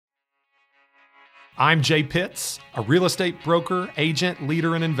I'm Jay Pitts, a real estate broker, agent,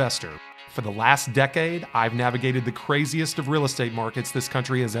 leader, and investor. For the last decade, I've navigated the craziest of real estate markets this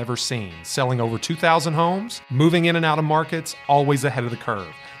country has ever seen, selling over 2,000 homes, moving in and out of markets, always ahead of the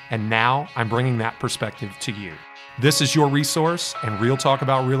curve. And now I'm bringing that perspective to you. This is your resource, and Real Talk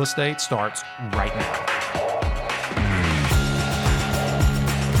About Real Estate starts right now.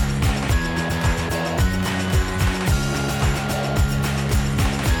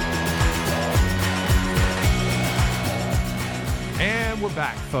 We're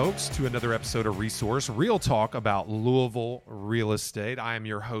back, folks, to another episode of Resource, Real Talk About Louisville Real Estate. I am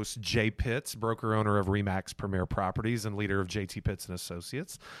your host, Jay Pitts, broker owner of RE/MAX Premier Properties and leader of JT Pitts and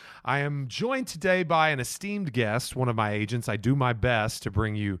Associates. I am joined today by an esteemed guest, one of my agents. I do my best to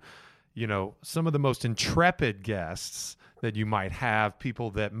bring you, some of the most intrepid guests that you might have,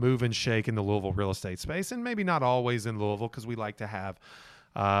 people that move and shake in the Louisville real estate space, and maybe not always in Louisville because we like to have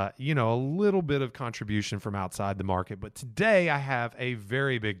a little bit of contribution from outside the market. But today I have a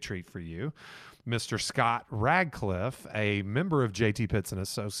very big treat for you. Mr. Scott Radcliffe, a member of JT Pitts and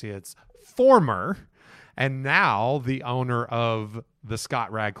Associates, former, and now the owner of the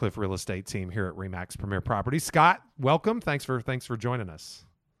Scott Radcliffe real estate team here at RE/MAX Premier Properties. Scott, welcome. Thanks for joining us.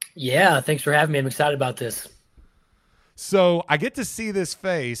 Yeah, thanks for having me. I'm excited about this. So I get to see this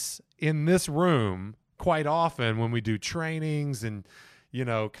face in this room quite often when we do trainings and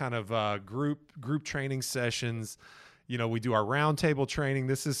group training sessions. We do our roundtable training.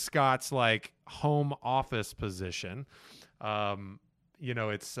 This is Scott's like home office position.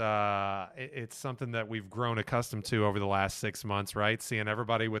 It's something that we've grown accustomed to over the last 6 months, right? Seeing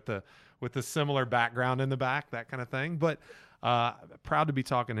everybody with the similar background in the back, that kind of thing. But proud to be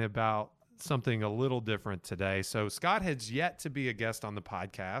talking about something a little different today. So Scott has yet to be a guest on the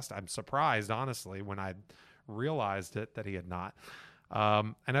podcast. I'm surprised, honestly, when I realized that he had not.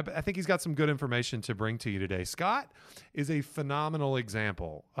 And I think he's got some good information to bring to you today. Scott is a phenomenal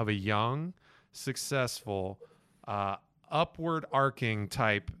example of a young, successful, upward arcing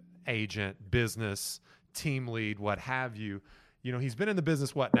type agent, business, team lead, what have you. He's been in the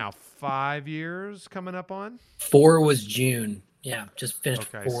business, 5 years coming up on? 4 was June. Yeah, just finished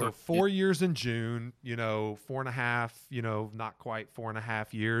 4. Okay, so 4 years in June, 4.5, not quite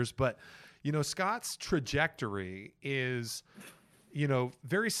 4.5 years. But, Scott's trajectory is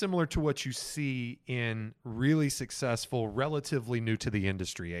very similar to what you see in really successful, relatively new to the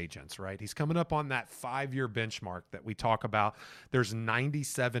industry agents, right? He's coming up on that 5-year benchmark that we talk about. There's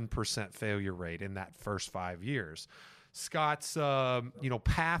 97% failure rate in that first 5 years. Scott's,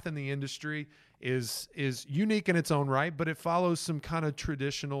 path in the industry is unique in its own right, but it follows some kind of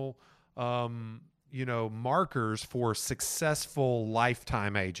traditional, markers for successful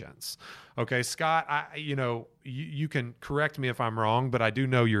lifetime agents. Okay, Scott, you can correct me if I'm wrong, but I do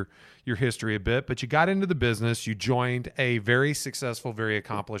know your history a bit. But you got into the business. You joined a very successful, very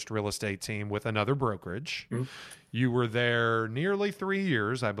accomplished real estate team with another brokerage. Mm-hmm. You were there nearly 3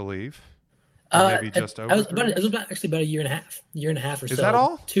 years, I believe. Maybe just over. It was about a year and a half or so. Is that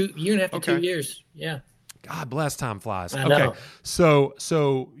all? 2 year and a half to 2 years. Yeah. God bless, time flies. I know. Okay,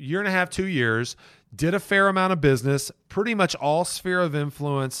 so year and a half, 2 years. Did a fair amount of business, pretty much all sphere of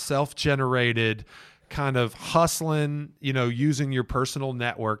influence, self-generated, kind of hustling, using your personal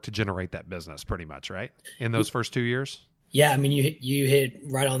network to generate that business pretty much, right? In those first 2 years? Yeah, I mean, you hit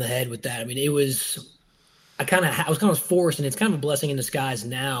right on the head with that. I mean, I was kind of forced, and it's kind of a blessing in disguise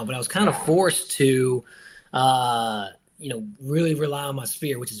now, but I was kind of forced to, really rely on my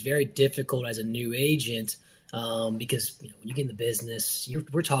sphere, which is very difficult as a new agent. Because when you get in the business,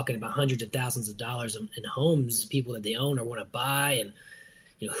 we're talking about hundreds of thousands of dollars in homes, people that they own or want to buy, and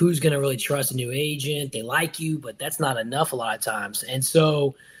who's going to really trust a new agent? They like you, but that's not enough a lot of times. And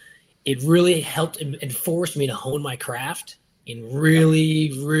so it really helped and forced me to hone my craft and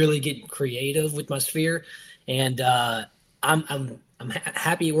really, really get creative with my sphere. And I'm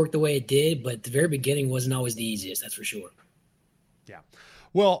happy it worked the way it did, but the very beginning wasn't always the easiest. That's for sure. Yeah.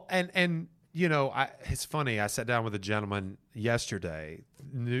 Well, and it's funny. I sat down with a gentleman yesterday,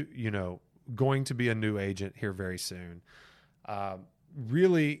 going to be a new agent here very soon.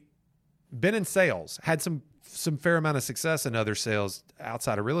 Really been in sales, had some fair amount of success in other sales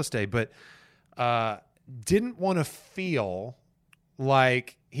outside of real estate, but didn't want to feel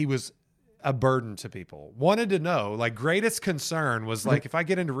like he was a burden to people. Wanted to know, like, greatest concern was like, if I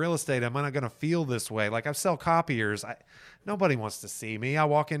get into real estate, am I not going to feel this way? Like, I sell copiers. Nobody wants to see me. I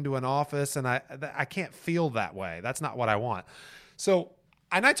walk into an office and I can't feel that way. That's not what I want. So,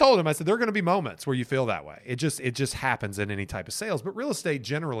 and I told him, I said, there are going to be moments where you feel that way. It just happens in any type of sales, but real estate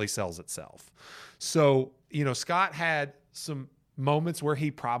generally sells itself. So, Scott had some moments where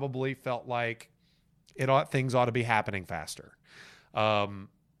he probably felt like, things ought to be happening faster. Probably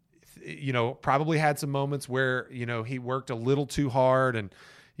had some moments where, he worked a little too hard and,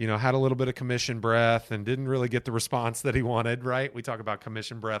 had a little bit of commission breath and didn't really get the response that he wanted, right? We talk about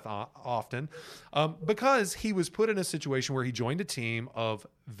commission breath often because he was put in a situation where he joined a team of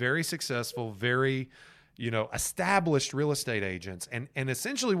very successful, very, established real estate agents. And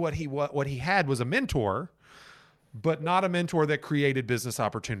essentially what he had was a mentor, but not a mentor that created business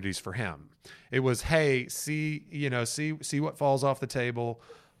opportunities for him. It was, hey, see what falls off the table,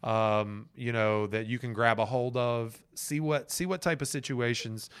 that you can grab a hold of, see what type of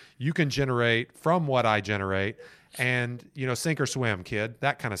situations you can generate from what I generate, and, sink or swim, kid,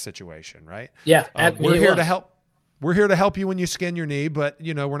 that kind of situation. Right. Yeah. We're here to help. We're here to help you when you skin your knee, but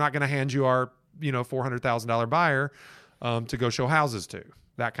we're not going to hand you our, $400,000 buyer, to go show houses to,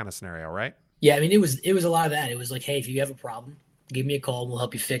 that kind of scenario. Right. Yeah. I mean, it was a lot of that. It was like, hey, if you have a problem, give me a call and we'll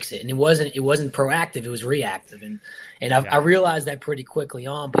help you fix it. And it wasn't proactive. It was reactive. And I realized that pretty quickly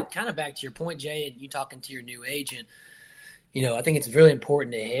on, but kind of back to your point, Jay, and you talking to your new agent, I think it's really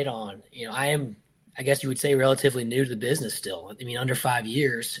important to hit on, I guess you would say relatively new to the business still. I mean, under 5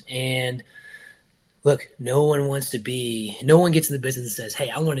 years. And look, no one gets in the business and says, hey,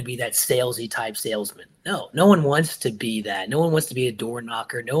 I want to be that salesy type salesman. No one wants to be that. No one wants to be a door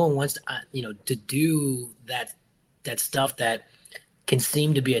knocker. No one wants to, to do that stuff that can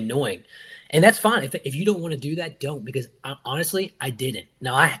seem to be annoying. And that's fine. If you don't want to do that, don't, because honestly, I didn't.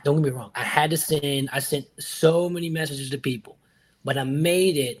 Now, don't get me wrong. I sent so many messages to people, but I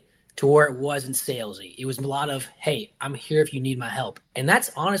made it to where it wasn't salesy. It was a lot of, hey, I'm here if you need my help. And that's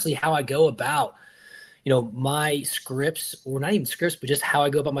honestly how I go about, my scripts, or not even scripts, but just how I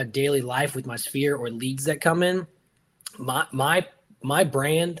go about my daily life with my sphere or leads that come in. My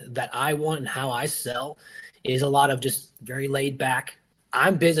brand that I want and how I sell is a lot of just very laid back.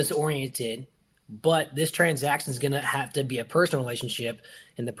 I'm business oriented, but this transaction is going to have to be a personal relationship,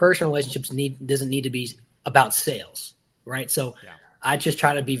 and the personal relationships doesn't need to be about sales, right? So I just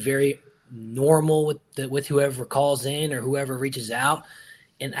try to be very normal with whoever calls in or whoever reaches out.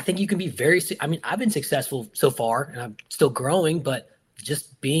 And I think you can be I've been successful so far and I'm still growing, but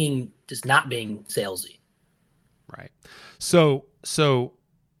just not being salesy. Right. So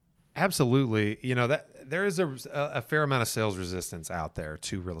absolutely, that there is a fair amount of sales resistance out there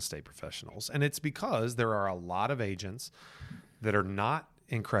to real estate professionals. And it's because there are a lot of agents that are not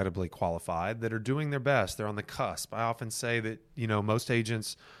incredibly qualified, that are doing their best. They're on the cusp. I often say that, most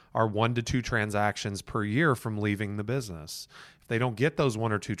agents are 1 to 2 transactions per year from leaving the business. If they don't get those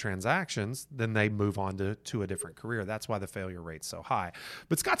 1 or 2 transactions, then they move on to a different career. That's why the failure rate's so high.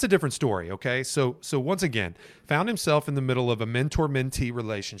 But Scott's a different story, okay? So once again, found himself in the middle of a mentor-mentee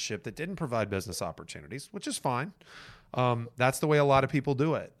relationship that didn't provide business opportunities, which is fine. That's the way a lot of people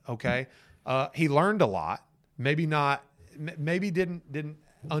do it, okay? He learned a lot. Maybe didn't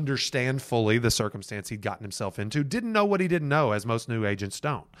understand fully the circumstance he'd gotten himself into, didn't know what he didn't know, as most new agents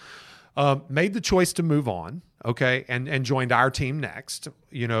don't. Made the choice to move on, okay, and joined our team next.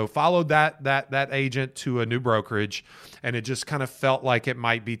 Followed that agent to a new brokerage, and it just kind of felt like it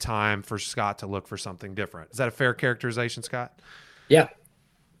might be time for Scott to look for something different. Is that a fair characterization, Scott? Yeah.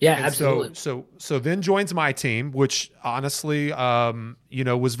 Yeah, and absolutely. So then joins my team, which honestly,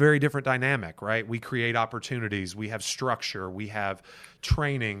 was very different dynamic, right? We create opportunities, we have structure, we have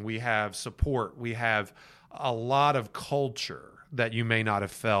training, we have support, we have a lot of culture that you may not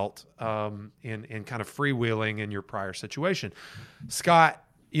have felt in kind of freewheeling in your prior situation. Scott,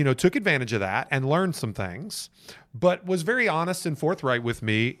 took advantage of that and learned some things, but was very honest and forthright with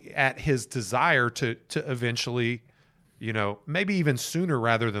me at his desire to eventually, maybe even sooner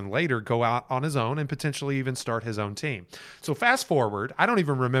rather than later, go out on his own and potentially even start his own team. So fast forward, I don't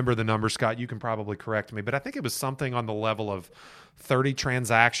even remember the number, Scott, you can probably correct me, but I think it was something on the level of 30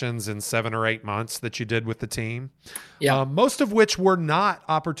 transactions in 7 or 8 months that you did with the team. Yeah. Most of which were not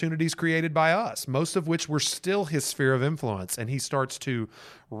opportunities created by us, most of which were still his sphere of influence. And he starts to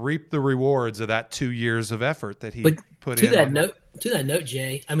reap the rewards of that 2 years of effort that he put in. To that note,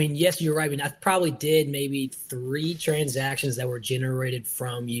 Jay, I mean, yes, you're right. I mean, I probably did maybe 3 transactions that were generated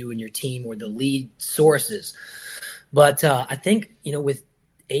from you and your team or the lead sources. But I think, with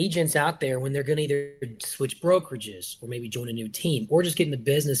agents out there, when they're going to either switch brokerages or maybe join a new team or just get in the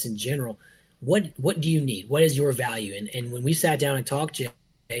business in general, what do you need? What is your value? And when we sat down and talked, Jay,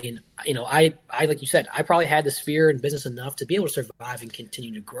 and I like you said, I probably had the sphere in business enough to be able to survive and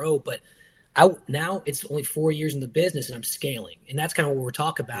continue to grow, but now it's only 4 years in the business and I'm scaling, and that's kind of what we're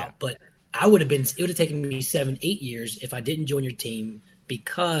talking about. Yeah. But it would have taken me 7, 8 years if I didn't join your team,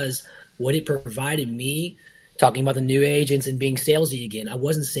 because what it provided me, talking about the new agents and being salesy again, I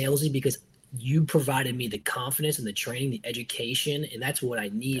wasn't salesy because you provided me the confidence and the training, the education, and that's what I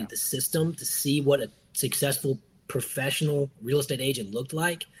need, the system to see what a successful professional real estate agent looked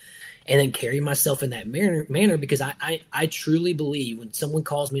like, and then carry myself in that manner because I truly believe when someone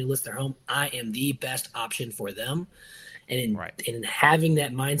calls me to list their home, I am the best option for them. And in having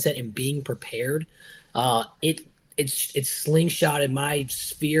that mindset and being prepared, it's slingshotted my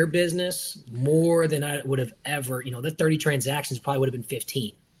sphere business more than I would have ever, the 30 transactions probably would have been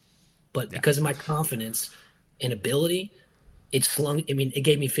 15. But because of my confidence and ability, it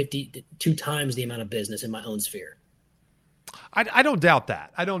gave me 52 times the amount of business in my own sphere. I don't doubt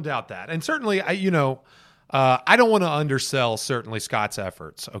that. And certainly, I don't want to undersell certainly Scott's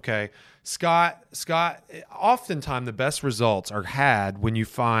efforts. Okay. Scott, oftentimes the best results are had when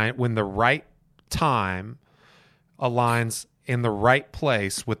the right time aligns in the right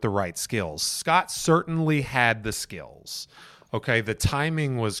place with the right skills. Scott certainly had the skills. Okay. The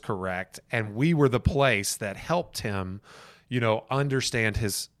timing was correct. And we were the place that helped him, understand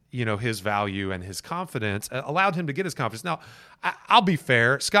his value and his confidence, allowed him to get his confidence. Now, I'll be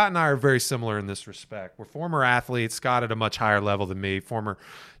fair. Scott and I are very similar in this respect. We're former athletes. Scott at a much higher level than me, former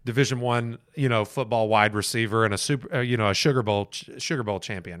Division I, football wide receiver and a Sugar Bowl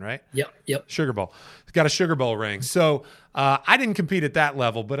champion, right? Yep. Sugar Bowl. Got a Sugar Bowl ring. So I didn't compete at that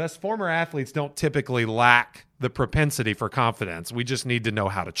level, but us former athletes don't typically lack the propensity for confidence. We just need to know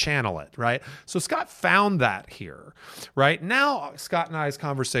how to channel it, right? So Scott found that here, right? Now Scott and I's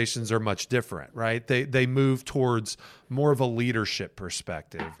conversations are much different, right? They move towards more of a leadership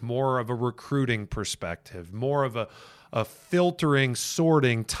perspective, more of a recruiting perspective, more of a filtering,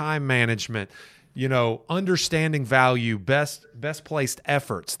 sorting, time management, understanding value, best placed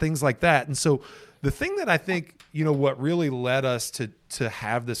efforts, things like that. And so the thing that I think, what really led us to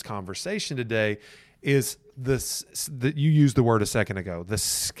have this conversation today is that you used the word a second ago, the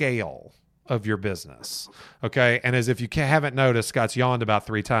scale of your business. Okay. And as if you haven't noticed, Scott's yawned about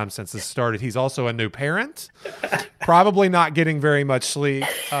 3 times since this started. He's also a new parent, probably not getting very much sleep.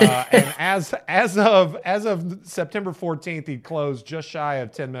 And as of September 14th, he closed just shy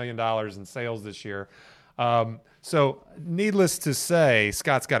of $10 million in sales this year. So needless to say,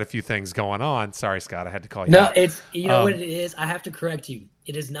 Scott's got a few things going on. Sorry, Scott, I had to call you out. It's, what it is? I have to correct you.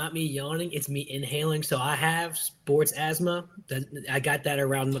 It is not me yawning. It's me inhaling. So I have sports asthma. I got that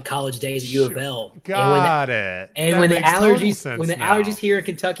around the college days at U of L. Got it. And when the allergies here in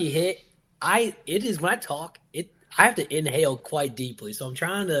Kentucky hit, when I talk, I have to inhale quite deeply. So I'm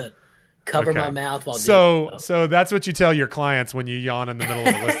trying to cover my mouth while doing it. So that's what you tell your clients when you yawn in the middle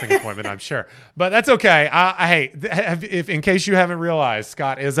of a listing appointment, I'm sure. But that's okay. If in case you haven't realized,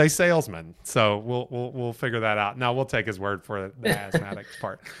 Scott is a salesman, so we'll figure that out. Now we'll take his word for the asthmatic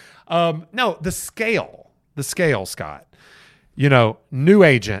part. No, the scale, Scott. New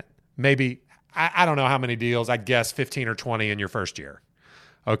agent, maybe I don't know how many deals. I guess 15 or 20 in your first year.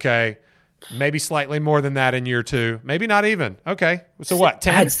 Okay. Maybe slightly more than that in year 2. Maybe not even. Okay. So what,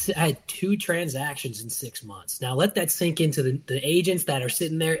 10? I had 2 transactions in 6 months. Now let that sink into the agents that are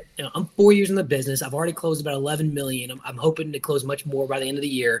sitting there. I'm 4 years in the business. I've already closed about $11 million. I'm hoping to close much more by the end of the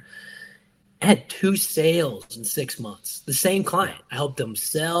year. I had 2 sales in 6 months. The same client. I helped them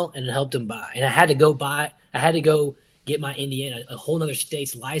sell and I helped them buy. And I had to go get my Indiana, a whole other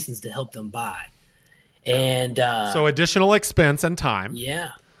state's license to help them buy. And so additional expense and time.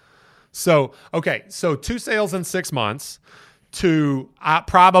 Yeah. So 2 sales in 6 months to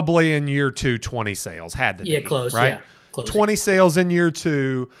probably in year 2, 20 sales had to be. Close, right? Yeah, close. 20 sales in year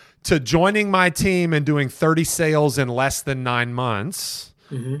 2 to joining my team and doing 30 sales in less than 9 months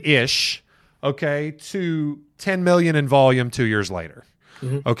ish. Okay. To 10 million in volume 2 years later.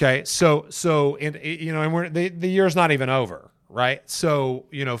 Mm-hmm. Okay. So, and the year's not even over. Right. So,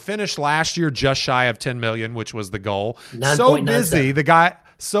 finished last year just shy of 10 million, which was the goal.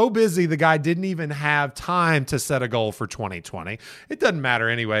 So busy, the guy didn't even have time to set a goal for 2020. It doesn't matter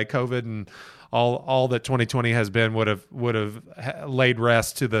anyway. COVID and all that 2020 has been would have laid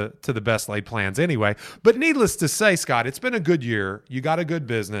rest to the best laid plans anyway. But needless to say, Scott, it's been a good year. You got a good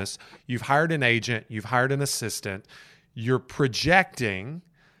business. You've hired an agent. You've hired an assistant. You're projecting,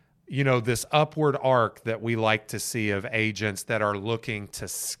 this upward arc that we like to see of agents that are looking to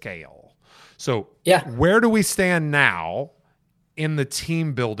scale. So where do we stand now in the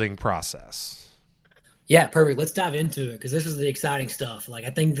team building process? Yeah, perfect. Let's dive into it because this is the exciting stuff. Like, I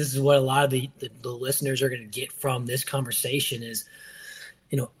think this is what a lot of the listeners are going to get from this conversation is,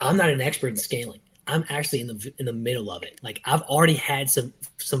 I'm not an expert in scaling. I'm actually in the middle of it. Like, I've already had some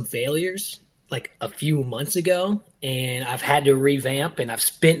failures like a few months ago, and I've had to revamp, and I've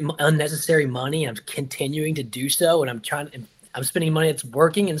spent unnecessary money, and I'm continuing to do so, and I'm trying. I'm spending money that's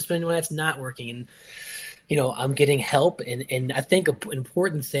working and spending money that's not working. And, I'm getting help. And I think an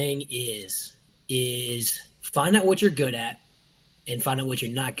important thing is find out what you're good at and find out what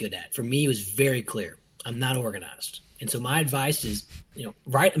you're not good at. For me, it was very clear. I'm not organized. And so my advice is,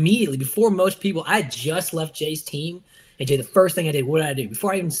 right immediately before most people, I just left Jay's team. And Jay, the first thing I did, what did I do?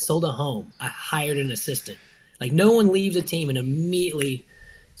 Before I even sold a home, I hired an assistant. Like, no one leaves a team and immediately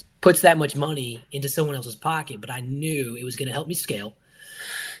puts that much money into someone else's pocket. But I knew it was going to help me scale.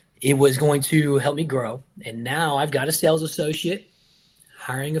 It was going to help me grow. And now I've got a sales associate,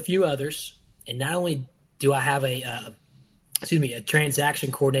 hiring a few others. And not only do I have a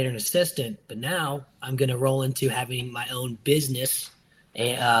transaction coordinator and assistant, but now I'm going to roll into having my own business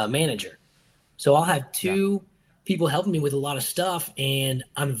manager. So I'll have two people helping me with a lot of stuff, and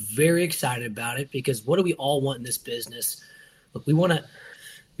I'm very excited about it because what do we all want in this business? Look, we want to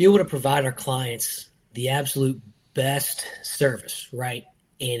be able to provide our clients the absolute best service, right?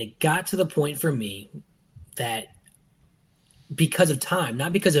 And it got to the point for me that because of time,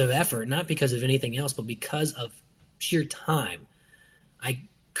 not because of effort, not because of anything else, but because of sheer time, I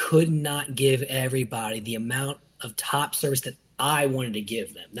could not give everybody the amount of top service that I wanted to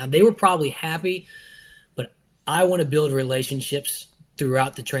give them. Now, they were probably happy, but I want to build relationships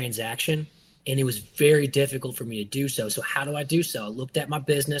throughout the transaction, and it was very difficult for me to do so. So how do I do so? I looked at my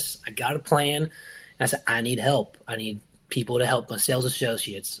business. I got a plan. And I said, I need help. I need people to help my sales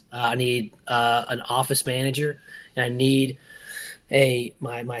associates. I need an office manager, and I need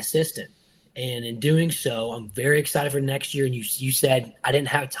my assistant. And in doing so, I'm very excited for next year. And you said I didn't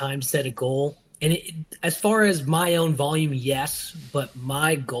have time to set a goal. And as far as my own volume, yes, but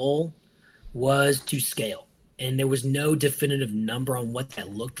my goal was to scale. And there was no definitive number on what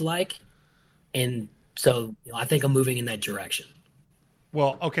that looked like. And so I think I'm moving in that direction.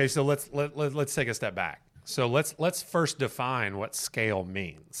 Well, okay, so let's take a step back. So let's first define what scale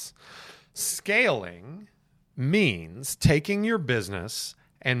means. Scaling means taking your business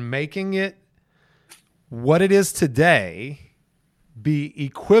and making it what it is today be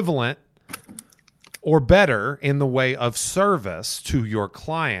equivalent or better in the way of service to your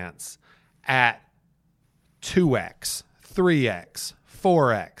clients at 2x, 3x,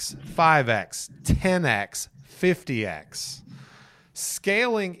 4x, 5x, 10x, 50x.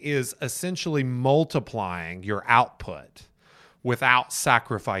 Scaling is essentially multiplying your output without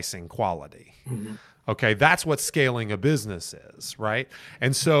sacrificing quality. Mm-hmm. Okay, that's what scaling a business is, right?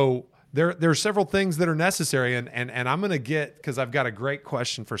 And so there are several things that are necessary, and I'm going to get, because I've got a great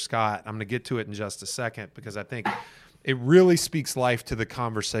question for Scott. I'm going to get to it in just a second because I think it really speaks life to the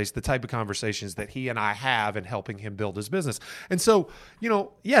conversation, the type of conversations that he and I have in helping him build his business. And so,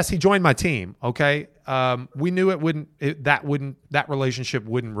 yes, he joined my team. Okay, we knew that relationship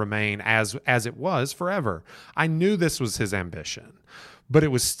wouldn't remain as it was forever. I knew this was his ambition. But it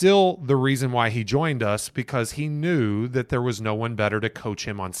was still the reason why he joined us, because he knew that there was no one better to coach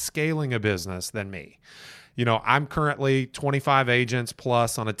him on scaling a business than me. I'm currently 25 agents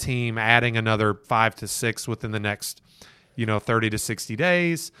plus on a team, adding another 5 to 6 within the next, 30 to 60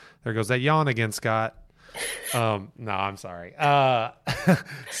 days. There goes that yawn again, Scott. No, I'm sorry.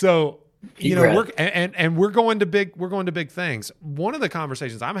 So, we're going to big things. One of the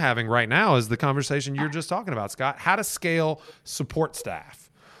conversations I'm having right now is the conversation you're just talking about, Scott, how to scale support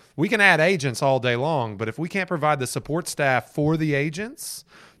staff. We can add agents all day long, but if we can't provide the support staff for the agents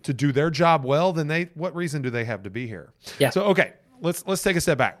to do their job well, then what reason do they have to be here? Yeah. So, okay, let's take a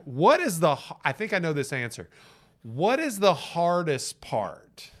step back. I think I know this answer. What is the hardest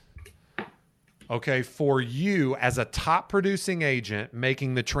part, okay, for you as a top producing agent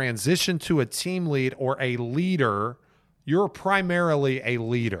making the transition to a team lead or a leader? You're primarily a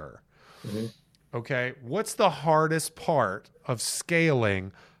leader. Mm-hmm. Okay. What's the hardest part of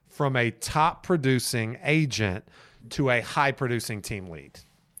scaling from a top producing agent to a high producing team lead?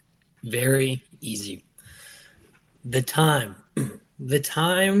 Very easy. The time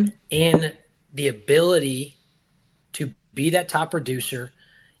and the ability to be that top producer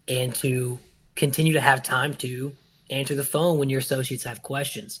and to continue to have time to answer the phone when your associates have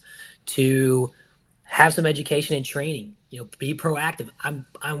questions, to have some education and training, be proactive.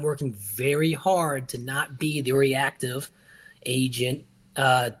 I'm working very hard to not be the reactive agent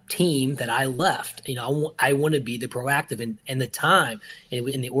team that I left. I want to be the proactive, and the time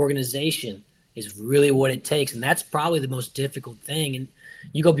and the organization is really what it takes. And that's probably the most difficult thing. And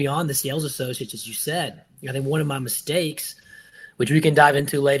you go beyond the sales associates, as you said. I think one of my mistakes, which we can dive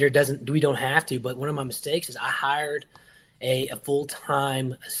into later, we don't have to, but one of my mistakes is I hired a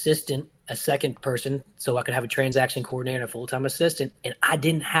full-time assistant, a second person, so I could have a transaction coordinator and a full-time assistant, and I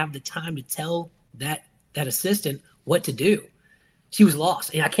didn't have the time to tell that assistant what to do. She was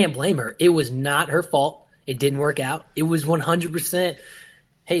lost, and I can't blame her. It was not her fault. It didn't work out. It was 100%.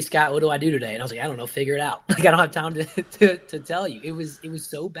 Hey Scott, what do I do today? And I was like, I don't know, figure it out. Like I don't have time to tell you. It was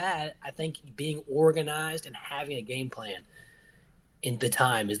so bad. I think being organized and having a game plan in the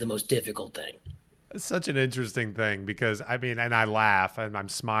time is the most difficult thing. It's such an interesting thing because I mean, and I laugh and I'm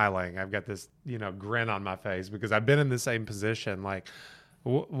smiling. I've got this, grin on my face because I've been in the same position. Like,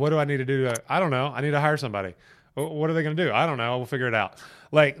 what do I need to do? I don't know. I need to hire somebody. What are they going to do? I don't know. We'll figure it out.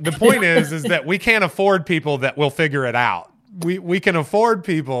 Like the point is that we can't afford people that will figure it out. We can afford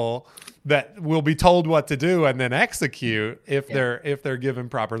people that will be told what to do and then execute if they're given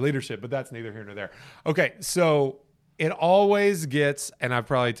proper leadership. But that's neither here nor there. Okay, so it always gets, and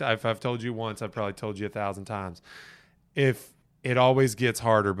I've told you once, I've probably told you 1,000 times, if it always gets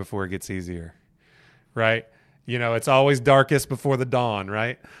harder before it gets easier, right? It's always darkest before the dawn,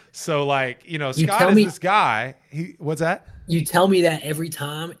 right? So like, Scott is this guy. What's that? You tell me that every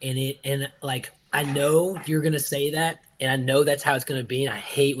time, and like I know you're gonna say that, and I know that's how it's gonna be, and I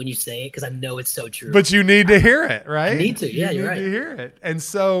hate when you say it because I know it's so true. But you need to hear it, right? I need to, yeah, you're right. You need to hear it, and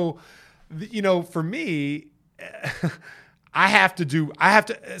so, for me, I have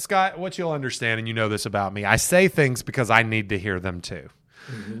to, Scott, what you'll understand, and you know this about me, I say things because I need to hear them too.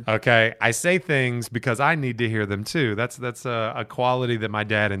 Mm-hmm. Okay. I say things because I need to hear them too. That's a quality that my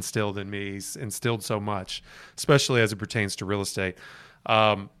dad instilled in me. He's instilled so much, especially as it pertains to real estate.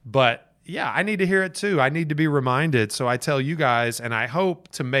 But yeah, I need to hear it too. I need to be reminded. So I tell you guys, and I hope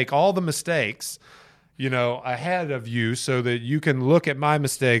to make all the mistakes, ahead of you so that you can look at my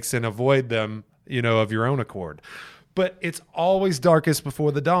mistakes and avoid them, of your own accord. But it's always darkest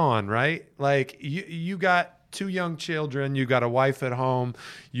before the dawn, right? Like you got 2 young children, you've got a wife at home,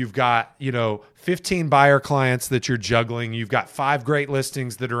 you've got, 15 buyer clients that you're juggling, you've got 5 great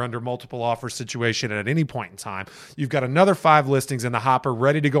listings that are under multiple offer situation at any point in time. You've got another 5 listings in the hopper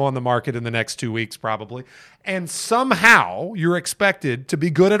ready to go on the market in the next 2 weeks probably. And somehow you're expected to be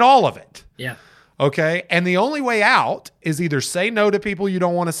good at all of it. Yeah. Okay? And the only way out is either say no to people you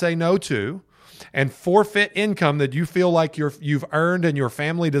don't want to say no to and forfeit income that you feel like you've earned and your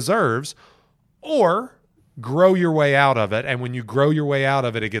family deserves, or grow your way out of it. And when you grow your way out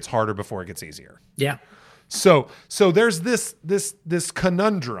of it, it gets harder before it gets easier. Yeah. So there's this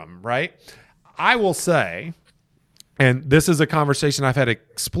conundrum, right? I will say, and this is a conversation I've had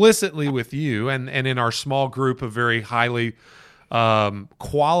explicitly with you and in our small group of very highly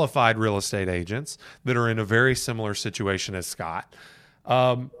qualified real estate agents that are in a very similar situation as Scott.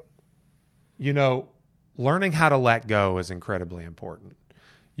 Learning how to let go is incredibly important.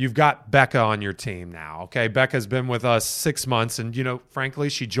 You've got Becca on your team now. Okay. Becca's been with us 6 months and, frankly,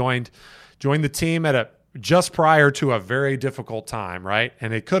 she joined the team just prior to a very difficult time. Right.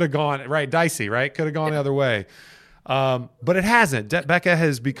 And it could have gone dicey, right? Could have gone the other way. But it hasn't. Becca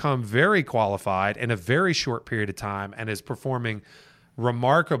has become very qualified in a very short period of time and is performing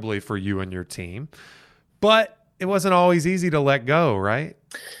remarkably for you and your team. But it wasn't always easy to let go, right?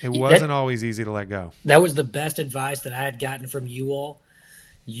 It wasn't always easy to let go. That was the best advice that I had gotten from you all.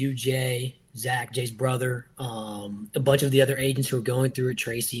 You, Jay, Zach, Jay's brother, a bunch of the other agents who were going through it,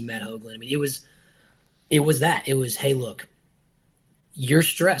 Tracy, Matt Hoagland. I mean, it was that. It was, hey, look, you're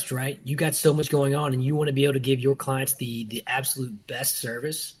stressed, right? You got so much going on and you want to be able to give your clients the absolute best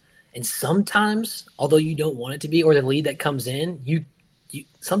service. And sometimes, although you don't want it to be, or the lead that comes in, you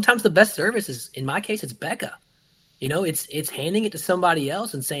sometimes the best service is, in my case, it's Becca. It's handing it to somebody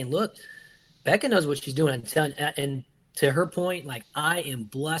else and saying, look, Becca knows what she's doing. And to her point, like, I am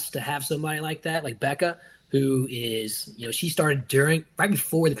blessed to have somebody like that, like Becca, who is, she started right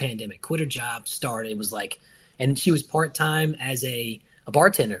before the pandemic, quit her job, started. It was like, and she was part-time as a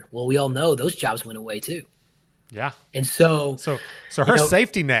bartender. Well, we all know those jobs went away too. Yeah. And so her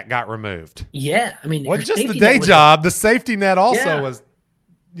safety net got removed. Yeah. I mean, just the day job, the safety net also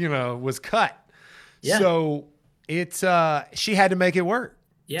was cut. Yeah. So she had to make it work.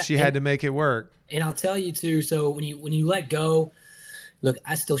 Yeah. She had to make it work. And I'll tell you too, so when you let go, look,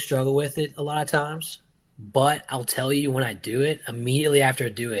 I still struggle with it a lot of times, but I'll tell you, when I do it, immediately after I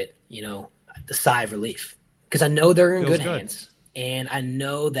do it, the sigh of relief, because I know they're in good hands, and I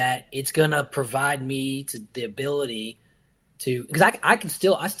know that it's going to provide me the ability to, because I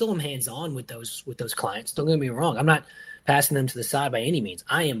still am hands-on with those clients. Don't get me wrong. I'm not passing them to the side by any means.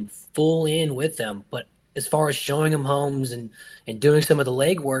 I am full in with them, but as far as showing them homes and doing some of the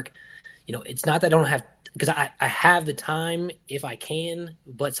legwork, it's not that I don't have, because I have the time if I can,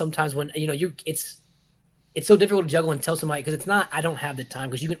 but sometimes when, it's so difficult to juggle and tell somebody, because it's not, I don't have the time,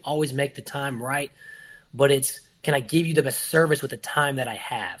 because you can always make the time right, but it's, can I give you the best service with the time that I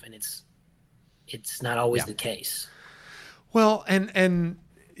have? And it's not always the case. Well, and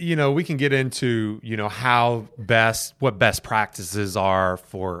we can get into, what best practices are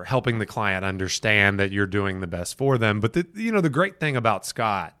for helping the client understand that you're doing the best for them. But the great thing about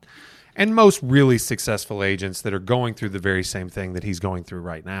Scott and most really successful agents that are going through the very same thing that he's going through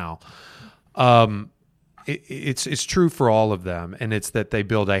right now, it's true for all of them. And it's that they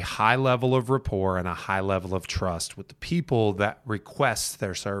build a high level of rapport and a high level of trust with the people that request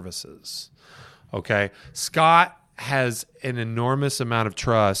their services. Okay. Scott has an enormous amount of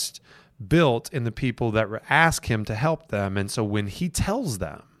trust built in the people that ask him to help them. And so when he tells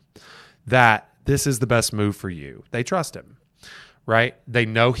them that this is the best move for you, they trust him, right? They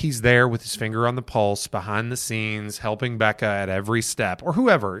know he's there with his finger on the pulse behind the scenes, helping Becca at every step, or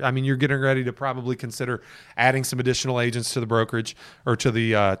whoever. I mean, you're getting ready to probably consider adding some additional agents to the brokerage, or to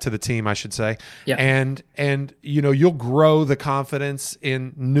the team, I should say. Yeah. And you'll grow the confidence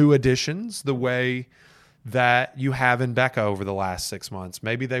in new additions the way that you have in Becca over the last 6 months.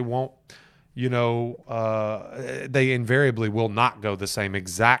 Maybe they won't, they invariably will not go the same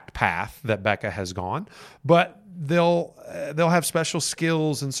exact path that Becca has gone, but they'll have special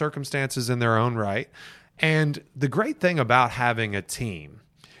skills and circumstances in their own right. And the great thing about having a team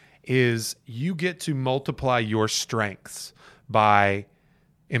is you get to multiply your strengths by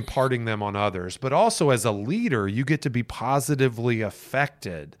imparting them on others, but also as a leader, you get to be positively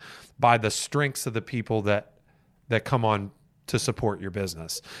affected by the strengths of the people that come on to support your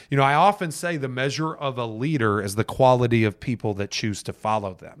business. I often say the measure of a leader is the quality of people that choose to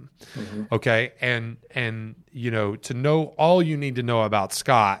follow them. Mm-hmm. Okay. And to know all you need to know about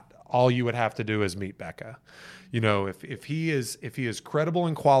Scott, all you would have to do is meet Becca. If he is credible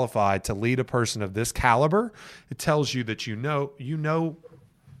and qualified to lead a person of this caliber, it tells you that you're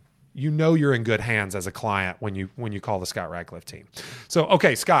in good hands as a client when you call the Scott Radcliffe team. So,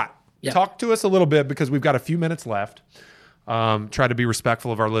 okay, Scott, talk to us a little bit, because we've got a few minutes left. Try to be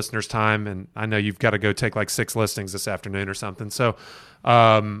respectful of our listeners' time, and I know you've got to go take like 6 listings this afternoon or something. So,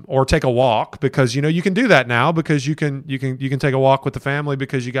 or take a walk, because you can do that now, because you can take a walk with the family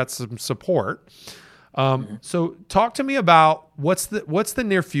because you got some support. So talk to me about what's the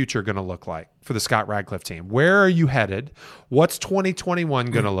near future going to look like for the Scott Radcliffe team. Where are you headed? What's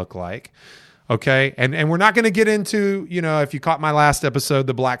 2021 going to look like? Okay. And we're not going to get into, if you caught my last episode,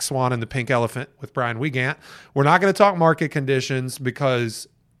 the black swan and the pink elephant with Brian Wiegand, we're not going to talk market conditions, because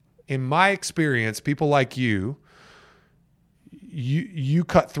in my experience, people like you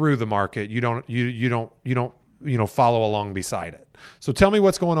cut through the market. You don't follow along beside it. So tell me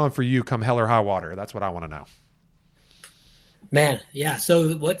what's going on for you come hell or high water. That's what I want to know. Man. Yeah.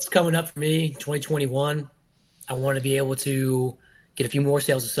 So what's coming up for me, 2021, I want to be able to get a few more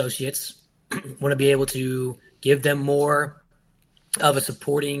sales associates. Want to be able to give them more of a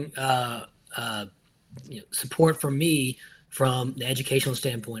supporting support from me, from the educational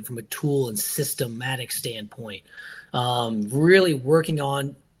standpoint, from a tool and systematic standpoint. Really working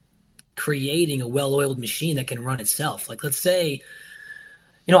on creating a well-oiled machine that can run itself. Like, let's say,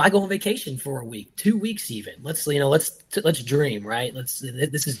 I go on vacation for a week, 2 weeks even. Let's dream, right? This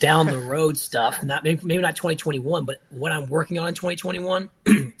is down the road stuff. Maybe not 2021, but what I'm working on in 2021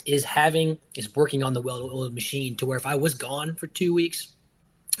 is working on the well-oiled machine, to where if I was gone for 2 weeks,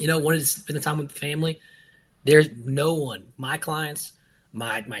 wanted to spend the time with the family, there's no one, my clients,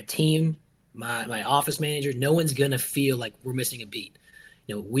 my team, my office manager, no one's gonna feel like we're missing a beat.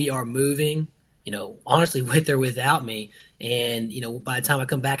 We are moving, honestly, with or without me. And, by the time I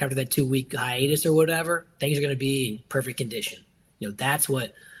come back after that 2-week hiatus or whatever, things are going to be in perfect condition. That's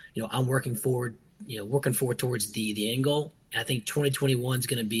what, I'm working forward towards the end goal. And I think 2021 is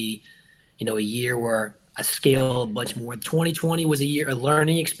going to be, a year where I scale much more. 2020 was a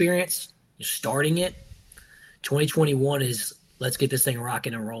learning experience, starting it. 2021 is, let's get this thing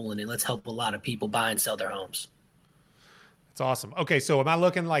rocking and rolling, and let's help a lot of people buy and sell their homes. That's awesome. Okay, so am I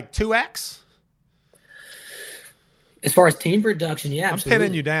looking like 2X? As far as team production, yeah, I'm absolutely.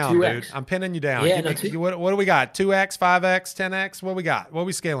 pinning you down, 2X. dude. I'm pinning you down. Yeah, what do we got? 2X, 5X, 10X? What we got? What are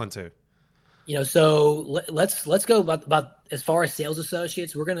we scaling to? So let's go about as far as sales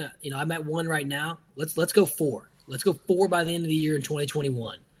associates. We're gonna, I'm at 1 right now. Let's go 4. Let's go 4 by the end of the year in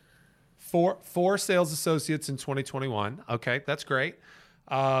 2021. Four sales associates in 2021. Okay, that's great.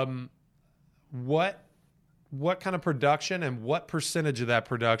 What kind of production and what percentage of that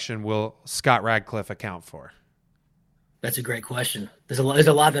production will Scott Radcliffe account for? That's a great question. There's a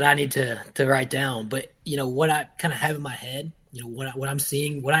lot that I need to write down, but what I kind of have in my head, what I'm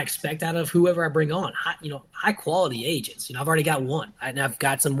seeing, what I expect out of whoever I bring on, high quality agents. I've already got 1, and I've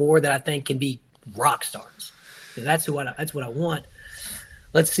got some more that I think can be rock stars. That's what I want.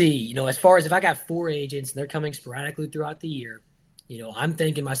 let's see, as far as if I got 4 agents and they're coming sporadically throughout the year, I'm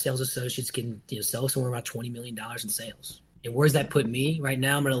thinking my sales associates can, sell somewhere around $20 million in sales. And where's that put me right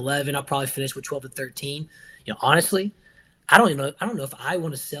now? I'm at 11. I'll probably finish with 12 to 13. Honestly, I don't know if I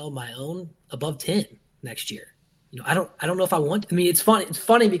want to sell my own above 10 next year. I don't know if I want. I mean, it's funny. It's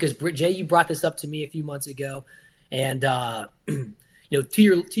funny because Jay, you brought this up to me a few months ago, and to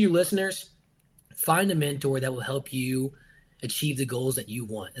your listeners, find a mentor that will help you achieve the goals that you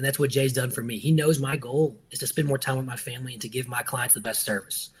want, and that's what Jay's done for me. He knows my goal is to spend more time with my family and to give my clients the best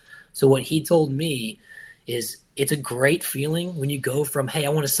service. So what he told me is it's a great feeling when you go from, hey, I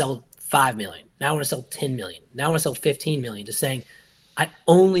want to sell 5 million, now I want to sell 10 million, now I want to sell 15 million, to saying I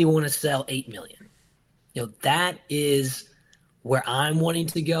only want to sell 8 million. That is where I'm wanting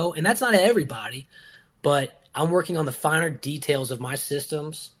to go. And that's not everybody, but I'm working on the finer details of my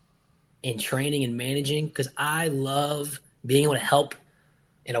systems and training and managing, because I love being able to help,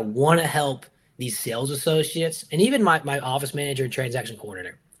 and I want to help these sales associates and even my office manager and transaction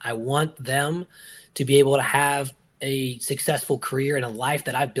coordinator. I want them to be able to have a successful career and a life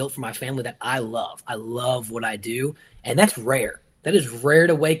that I've built for my family that I love. I love what I do. And that's rare. That is rare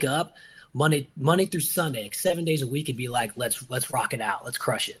to wake up Monday through Sunday, like 7 days a week, and be like, let's rock it out. Let's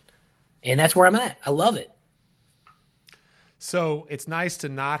crush it. And that's where I'm at. I love it. So it's nice to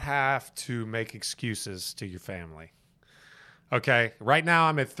not have to make excuses to your family. Okay. Right now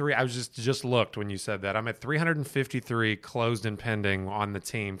I'm at 3. I was just looked when you said that. I'm at 353 closed and pending on the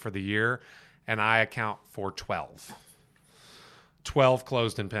team for the year, and I account for 12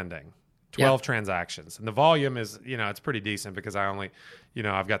 closed and pending. 12 transactions. And the volume is, it's pretty decent because I only,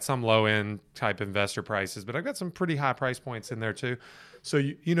 I've got some low end type investor prices, but I've got some pretty high price points in there too. So,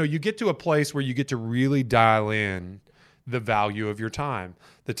 you get to a place where you get to really dial in the value of your time,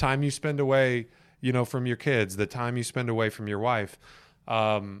 the time you spend away, from your kids, the time you spend away from your wife.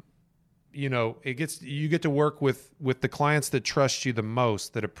 You get to work with the clients that trust you the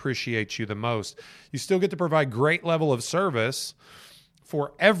most, that appreciate you the most. You still get to provide great level of service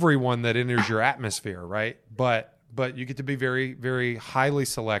for everyone that enters your atmosphere, right? But you get to be very, very highly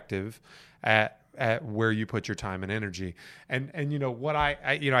selective at where you put your time and energy. And what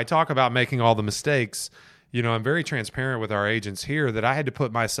I talk about making all the mistakes. I'm very transparent with our agents here that I had to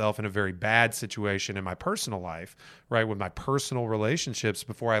put myself in a very bad situation in my personal life, right, with my personal relationships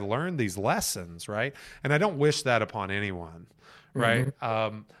before I learned these lessons, right? And I don't wish that upon anyone. Right.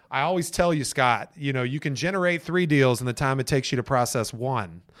 Mm-hmm. I always tell you, Scott, you can generate 3 deals in the time it takes you to process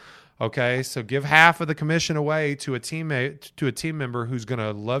 1. Okay. So give half of the commission away to a team member who's going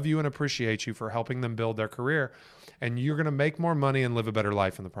to love you and appreciate you for helping them build their career. And you're going to make more money and live a better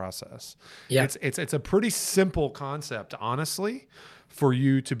life in the process. Yeah. It's a pretty simple concept, honestly, for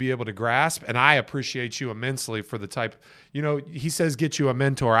you to be able to grasp. And I appreciate you immensely for the type, he says, get you a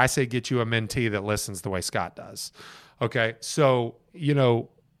mentor. I say, get you a mentee that listens the way Scott does. Okay. So,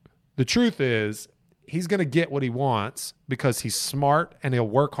 the truth is he's going to get what he wants because he's smart and he'll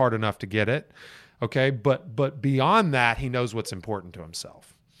work hard enough to get it. Okay. But beyond that, he knows what's important to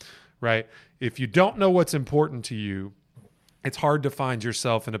himself, right? If you don't know what's important to you, it's hard to find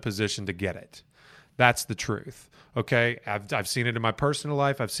yourself in a position to get it. That's the truth. Okay. I've seen it in my personal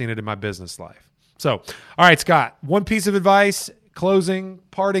life. I've seen it in my business life. So, all right, Scott, one piece of advice, closing,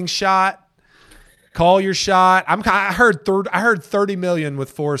 parting shot. Call your shot. I heard 30 million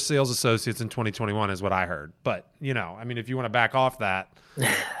with 4 sales associates in 2021 is what I heard. But if you want to back off that,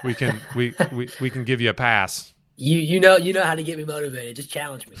 we can give you a pass. You know how to get me motivated. Just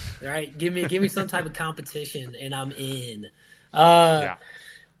challenge me. All right, give me some type of competition, and I'm in.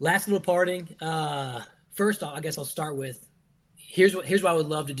 Last little parting. First off, I guess I'll start with here's what I would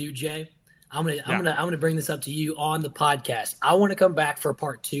love to do, Jay. I'm gonna bring this up to you on the podcast. I want to come back for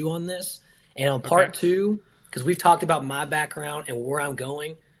part 2 on this. And on part 2, because we've talked about my background and where I'm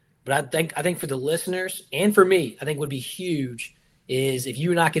going, but I think for the listeners and for me, I think would be huge is if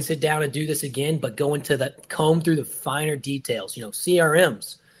you and I can sit down and do this again, but go into comb through the finer details,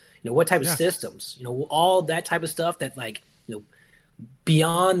 CRMs, what type of systems, all that type of stuff that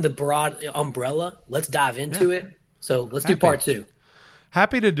beyond the broad umbrella, let's dive into it. So let's do part 2.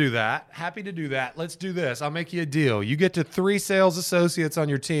 Happy to do that. Let's do this. I'll make you a deal. You get to 3 sales associates on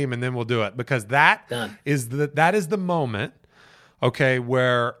your team, and then we'll do it, because that is the moment, okay,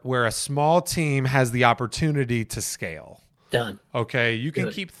 where a small team has the opportunity to scale. Done. Okay, you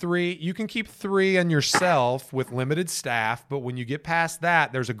can keep 3. You can keep 3 on yourself with limited staff, but when you get past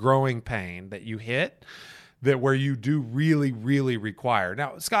that, there's a growing pain that you hit. That where you do really, really require.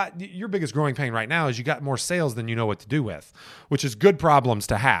 Now, Scott, your biggest growing pain right now is you got more sales than you know what to do with, which is good problems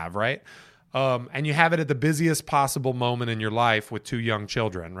to have, right? and you have it at the busiest possible moment in your life with 2 young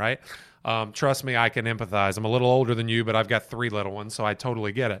children, right? Trust me, I can empathize. I'm a little older than you, but I've got 3 little ones, so I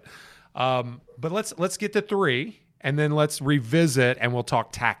totally get it. But let's get to 3, and then let's revisit, and we'll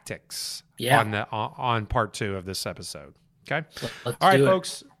talk tactics on part 2 of this episode. Okay. All right,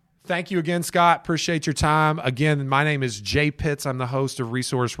 folks. Thank you again, Scott. Appreciate your time. Again, my name is Jay Pitts. I'm the host of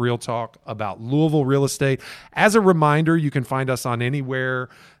Resource Real Talk about Louisville real estate. As a reminder, you can find us on anywhere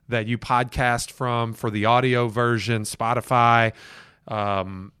that you podcast from for the audio version, Spotify,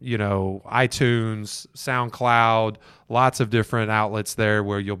 iTunes, SoundCloud, lots of different outlets there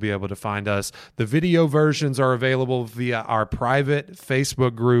where you'll be able to find us. The video versions are available via our private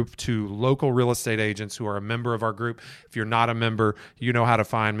Facebook group to local real estate agents who are a member of our group. If you're not a member, you know how to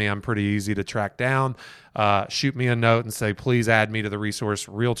find me. I'm pretty easy to track down. Shoot me a note and say, please add me to the Resource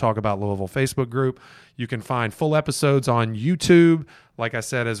Real Talk about Louisville Facebook group. You can find full episodes on YouTube, like I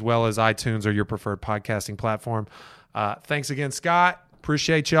said, as well as iTunes or your preferred podcasting platform. Thanks again, Scott.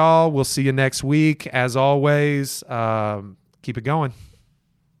 Appreciate y'all. We'll see you next week. As always, keep it going.